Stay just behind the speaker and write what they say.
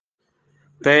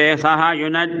ते सह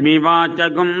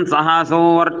युनज्मिवाचगुं सह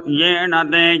सूर्येण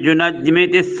ते युनज्मि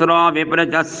तिस्रो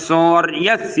विपृचः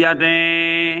सूर्यस्य ते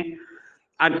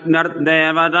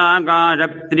अग्निर्देवता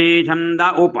गायत्री छन्द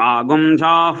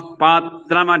उपागुंसाः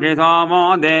पात्रमधि सोमो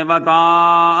देवता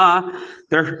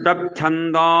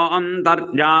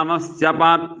तिष्ठच्छन्दोऽन्तर्जामस्य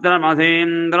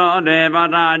पात्रमधीन्द्रो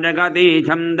देवता जगती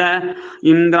छन्द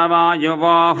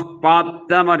इन्द्रवायुवोः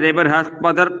पात्रमधि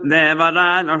बृहस्पतिर्देवता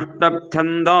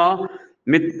तुष्टच्छन्दो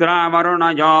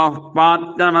मित्रावरुणयोः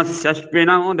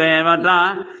पात्रमस्यश्विनौ देवता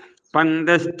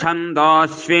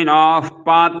पङ्क्तिश्छन्दोऽश्विनोः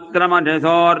पात्रमधि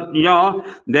सूर्यो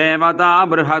देवता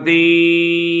बृहती।